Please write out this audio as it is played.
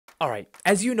Alright,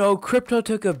 as you know, crypto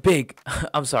took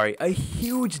a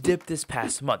huge dip this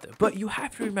past month. But you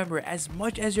have to remember, as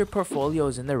much as your portfolio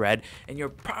is in the red and you're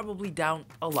probably down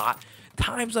a lot,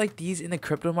 times like these in the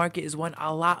crypto market is when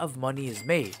a lot of money is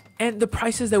made. And the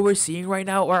prices that we're seeing right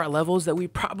now are at levels that we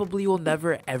probably will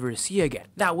never ever see again.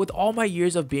 Now, with all my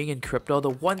years of being in crypto, the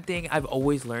one thing I've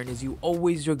always learned is you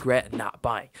always regret not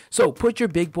buying. So put your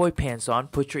big boy pants on,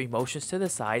 put your emotions to the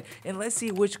side, and let's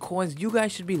see which coins you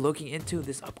guys should be looking into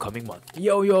this upcoming month.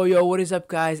 Yo, what is up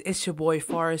guys? It's your boy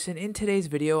Forrest, and in today's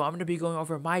video, I'm going to be going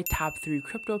over my top 3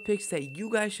 crypto picks that you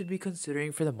guys should be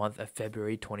considering for the month of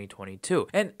February 2022.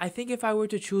 And I think if I were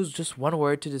to choose just one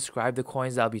word to describe the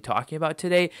coins that I'll be talking about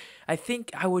today, I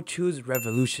think I would choose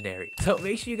revolutionary. So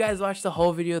make sure you guys watch the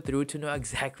whole video through to know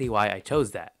exactly why I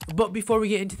chose that. But before we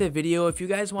get into the video, if you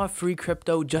guys want free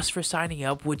crypto just for signing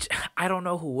up, which I don't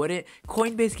know who wouldn't,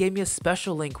 Coinbase gave me a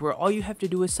special link where all you have to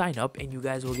do is sign up and you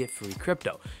guys will get free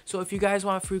crypto. So if you guys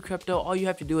want free crypto, all you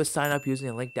have to do is sign up using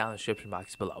the link down in the description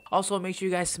box below. Also, make sure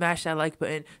you guys smash that like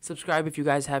button, subscribe if you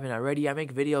guys haven't already. I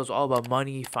make videos all about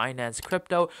money, finance,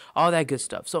 crypto, all that good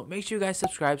stuff. So make sure you guys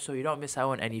subscribe so you don't miss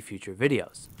out on any future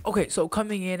videos. Okay, so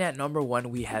coming in at number 1,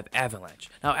 we have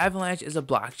Avalanche. Now, Avalanche is a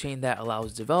blockchain that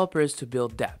allows developers to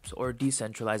build dApps or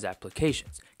decentralized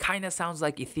applications. Kinda sounds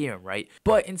like Ethereum, right?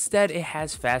 But instead, it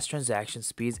has fast transaction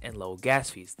speeds and low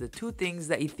gas fees, the two things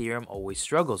that Ethereum always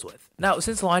struggles with. Now,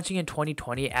 since launching in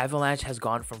 2020, Avalanche has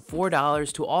gone from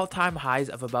 $4 to all-time highs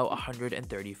of about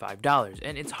 $135,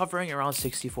 and it's hovering around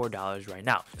 $64 right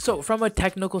now. So from a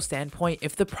technical standpoint,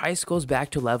 if the price goes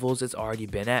back to levels it's already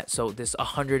been at, so this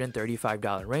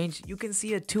 $135 range, you can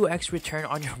see a 2x return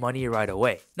on your money right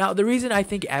away. Now, the reason I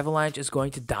think Avalanche is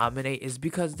going to dominate is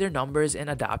because their numbers and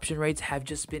adoption rates have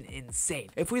just been insane.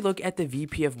 If we look at the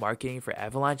VP of marketing for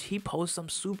Avalanche, he posts some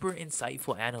super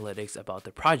insightful analytics about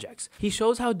the projects. He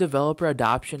shows how developer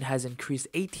adoption has increased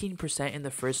 18% in the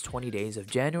first 20 days of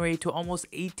January to almost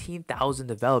 18,000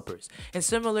 developers. And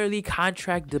similarly,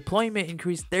 contract deployment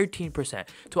increased 13%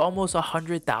 to almost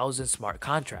 100,000 smart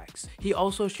contracts. He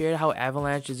also shared how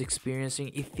Avalanche is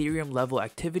experiencing Ethereum level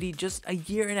activity just a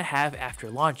year and a half after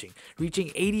launching, reaching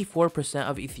 84%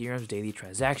 of Ethereum's daily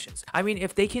transactions. I mean,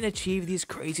 if they can achieve these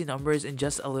crazy numbers in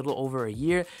just a little over a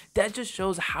year, that just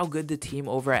shows how good the team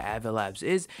over at Avalabs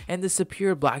is and the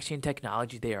superior blockchain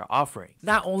technology they are offering.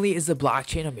 Not only is the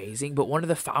blockchain amazing, but one of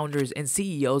the founders and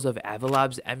CEOs of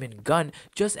Avalabs, Emin Gun,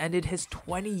 just ended his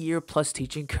 20-year plus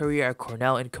teaching career at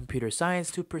Cornell in computer science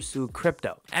to pursue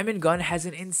crypto. Emin Gun has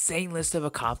an insane list of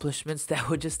accomplishments that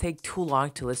would just take too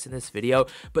long to list in this video,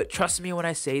 but trust me when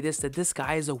I say this, that this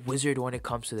guy is a wizard when it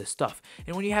comes to this stuff.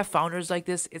 And when you have founders like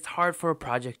this, it's hard for a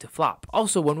project to flop.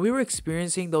 Also, when we were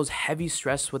experiencing those heavy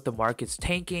stress with the markets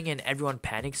tanking and everyone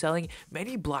panic selling,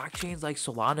 many blockchains like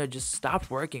Solana just stopped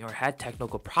working or had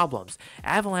technical problems.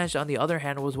 Avalanche, on the other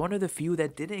hand, was one of the few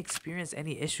that didn't experience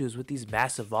any issues with these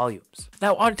massive volumes.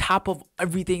 Now, on top of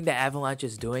everything that Avalanche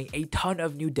is doing, a ton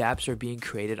of new dApps are being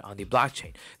created on the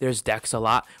blockchain. There's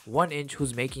Dexalot, 1inch,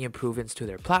 who's making improvements to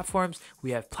their platforms,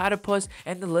 we have Platypus,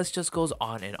 and the list just goes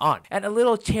on and on. And a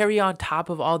little cherry on top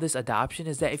of all this adoption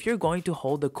is that if you're going to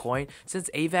hold the coin, since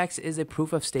AVAX is a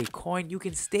proof of stake coin, you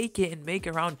can stake it and make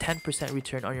around 10%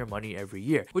 return on your money every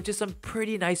year, which is some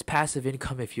pretty nice passive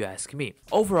income if you ask me.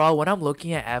 Overall, when I'm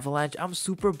looking at Avalanche, I'm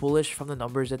super bullish from the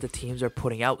numbers that the teams are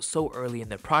putting out so early in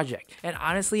the project. And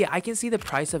honestly, I can see the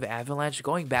price of Avalanche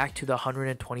going back to the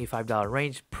 $125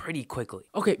 range pretty quickly.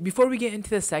 Okay, before we get into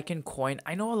the second coin,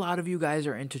 I know a lot of you guys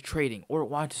are into trading or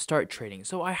want to start trading,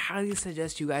 so I highly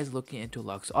suggest you guys looking into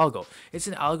Lux Algo. It's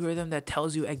an algorithm that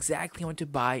tells you exactly when to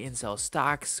buy and sell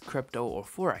stocks, crypto, or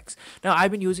forex. Now,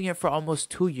 I've been using it for almost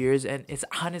 2 years and it's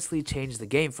honestly changed the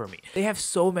game for me. They have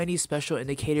so many special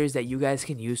indicators that you guys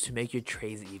can use to make your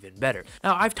trades even better.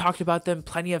 Now, I've talked about them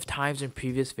plenty of times in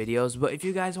previous videos, but if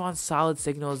you guys want solid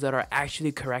signals that are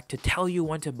actually correct to tell you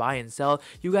when to buy and sell,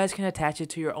 you guys can attach it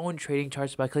to your own trading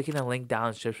charts by clicking the link down in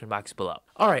the description box below.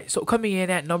 Alright, so coming in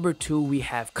at number 2, we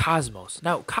have Cosmos.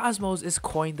 Now, Cosmos is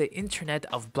coined the internet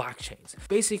of blockchains.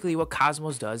 Basically, what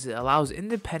Cosmos does, it allows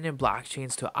independent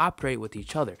blockchains to operate with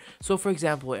each other. So for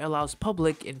example, it allows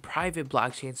public and private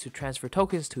blockchains to transfer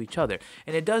tokens to each other,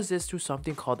 and it does this through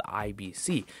something called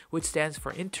IBC, which stands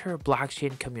for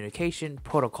Inter-Blockchain Communication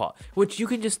Protocol, which you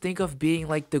can just think of being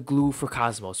like the glue for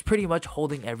Cosmos, pretty much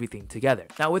holding everything together.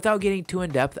 Now, without getting too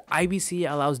in depth, IBC see,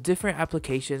 allows different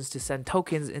applications to send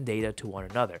tokens and data to one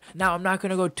another. Now, I'm not going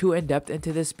to go too in depth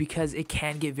into this because it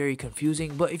can get very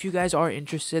confusing, but if you guys are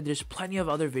interested, there's plenty of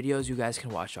other videos you guys can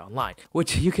watch online,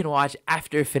 which you can watch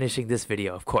after finishing this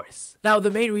video, of course. Now,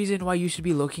 the main reason why you should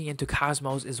be looking into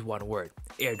Cosmos is one word: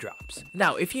 airdrops.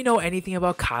 Now, if you know anything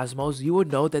about Cosmos, you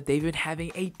would know that they've been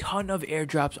having a ton of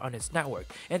airdrops on its network,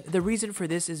 and the reason for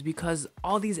this is because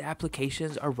all these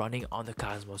applications are running on the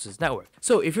Cosmos' network.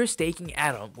 So if you're staking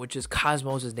Atom, which is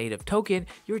Cosmos' native token,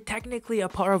 you're technically a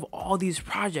part of all these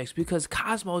projects because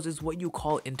Cosmos is what you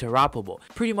call interoperable,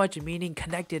 pretty much meaning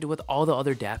connected with all the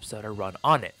other dApps that are run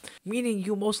on it, meaning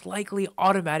you most likely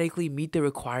automatically meet the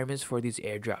requirements for these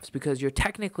airdrops because you're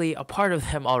technically a part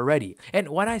of them already. And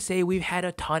when I say we've had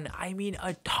a ton, I mean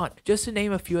a ton. Just to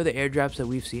name a few of the airdrops that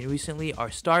we've seen recently are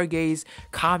Stargaze,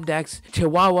 Comdex,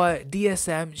 Chihuahua,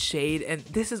 DSM, Shade, and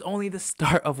this is only the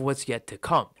start of what's yet to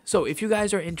come. So if you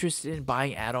guys are interested in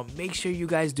buying Atom, make sure you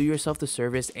guys do yourself the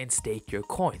service and stake your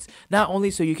coins. Not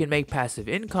only so you can make passive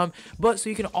income, but so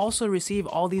you can also receive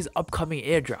all these upcoming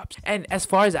airdrops. And as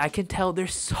far as I can tell,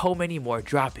 there's so many more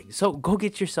dropping. So go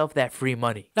get yourself that free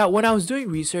money. Now, when I was doing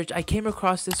research, I came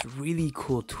across this really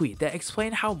cool tweet that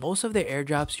explained how most of the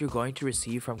airdrops you're going to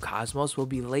receive from Cosmos will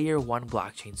be layer 1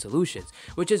 blockchain solutions,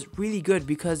 which is really good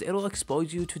because it'll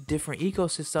expose you to different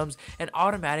ecosystems and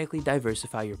automatically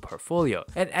diversify your portfolio.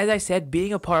 And as I said,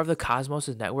 being a part of the Cosmos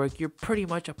network, you're pretty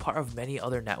much a part of many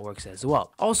other networks as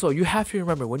well. Also, you have to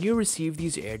remember, when you receive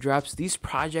these airdrops, these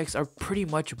projects are pretty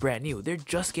much brand new. They're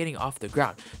just getting off the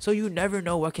ground, so you never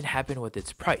know what can happen with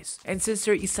its price. And since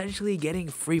they're essentially getting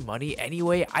free money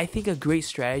anyway, I think a great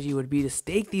strategy would be to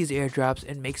stake these airdrops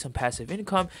and make some passive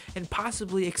income and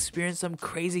possibly experience some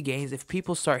crazy gains if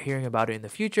people start hearing about it in the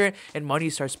future and money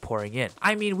starts pouring in.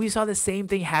 I mean, we saw the same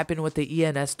thing happen with the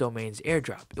ENS domains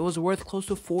airdrop. It was worth close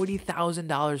to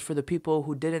 $40,000 for the people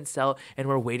who didn't sell and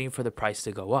were waiting for the price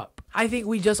to go up. I think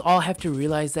we just all have to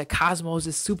realize that Cosmos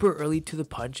is super early to the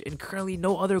punch and currently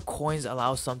no other coins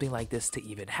allow something like this to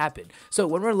even happen. So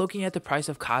when we're looking at the price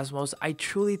of Cosmos, I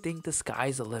truly think the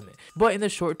sky's the limit. But in the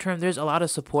short term, there's a lot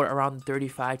of support around the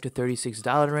 $35 to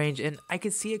 $36 range, and I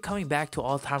could see it coming back to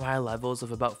all-time high levels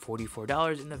of about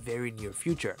 $44 in the very near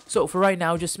future. So for right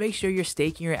now, just make sure you're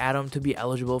staking your Atom to be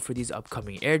eligible for these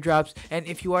upcoming airdrops. And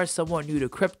if you are somewhat new to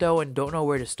crypto and don't know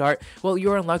where to start, well,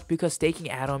 you're in luck because staking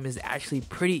Atom is actually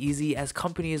pretty easy, as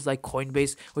companies like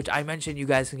Coinbase, which I mentioned you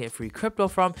guys can get free crypto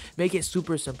from, make it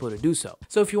super simple to do so.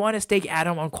 So if you want to stake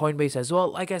Atom on Coinbase as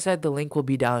well, like I said, the link will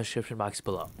be down in the description box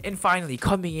below. And finally,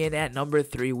 coming in at number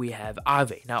 3, we have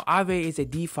Aave. Now, Aave is a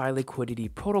DeFi liquidity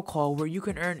protocol where you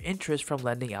can earn interest from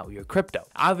lending out your crypto.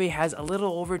 Aave has a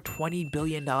little over $20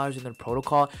 billion in the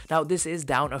protocol. Now, this is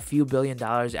down a few $billion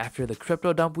after the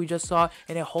crypto dump we just saw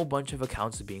and a whole bunch of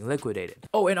accounts being liquidated.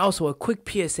 Oh, and also a quick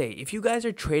PSA, if you guys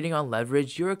are trading on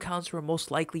leverage, your accounts were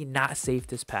most likely not safe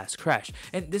this past crash.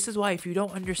 And this is why if you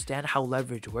don't understand how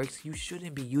leverage works, you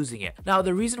shouldn't be using it. Now,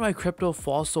 the reason why crypto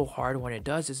falls so hard when it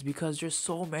does is because there's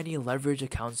so many leverage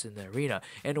accounts in the arena.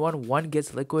 And when one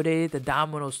gets liquidated, the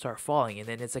dominoes start falling and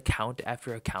then it's account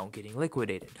after account getting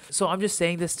liquidated. So I'm just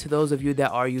saying this to those of you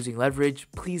that are using leverage,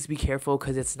 please be careful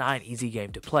because it's not an easy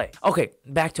game to play. Okay,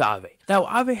 back to Aave. Now,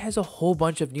 Aave has a whole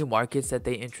bunch of new markets that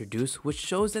they introduced, which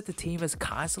shows that the team is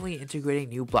constantly integrating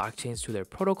new blockchains to their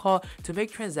protocol to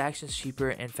make transactions cheaper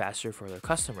and faster for their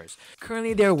customers.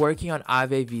 Currently, they're working on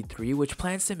Aave v3, which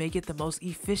plans to make it the most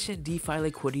efficient DeFi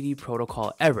liquidity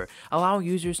protocol ever, allowing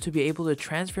users to be able to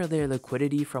transfer their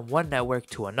liquidity from one network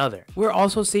to another. We're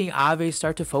also seeing Aave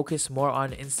start to focus more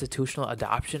on institutional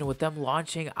adoption, with them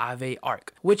launching Aave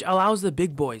Arc, which allows the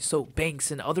big boys, so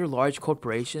banks and other large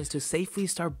corporations, to safely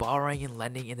start borrowing and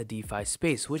lending in the DeFi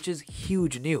space, which is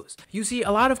huge news. You see,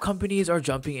 a lot of companies are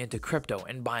jumping into crypto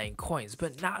and buying coins,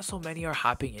 but not so many are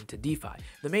hopping into DeFi.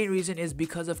 The main reason is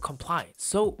because of compliance.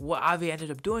 So what Aave ended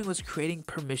up doing was creating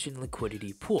permission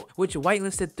liquidity pool, which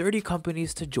whitelisted 30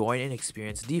 companies to join and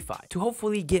experience DeFi to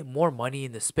hopefully get more money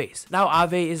in the space. Now,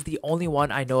 Aave is the only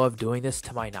one I know of doing this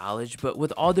to my knowledge, but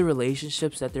with all the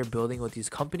relationships that they're building with these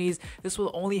companies, this will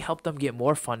only help them get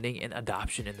more funding and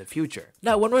adoption in the future.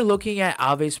 Now, when we're looking at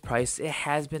Aave's price, it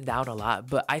has been down a lot,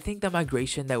 but I think the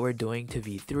migration that we're doing to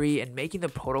V3 and making the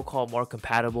protocol more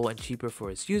compatible and cheaper for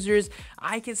its users,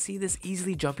 I can see this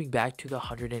easily jumping back to the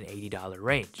 $180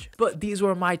 range. But these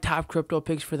were my top crypto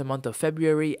picks for the month of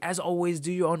February. As always,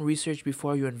 do your own research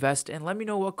before you invest and let me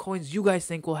know what coins you guys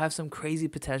think will have some crazy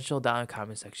potential down in the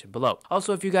comment section below.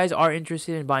 Also, if you guys are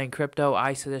interested in buying crypto,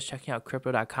 I suggest checking out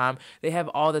crypto.com. They have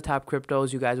all the top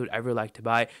cryptos you guys would ever like to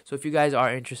buy. So if you guys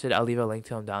are interested, I'll leave a link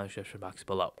to them down in the description box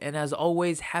below. And as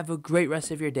always, have a great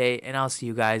rest of your day and I'll see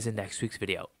you guys in next week's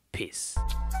video. Peace.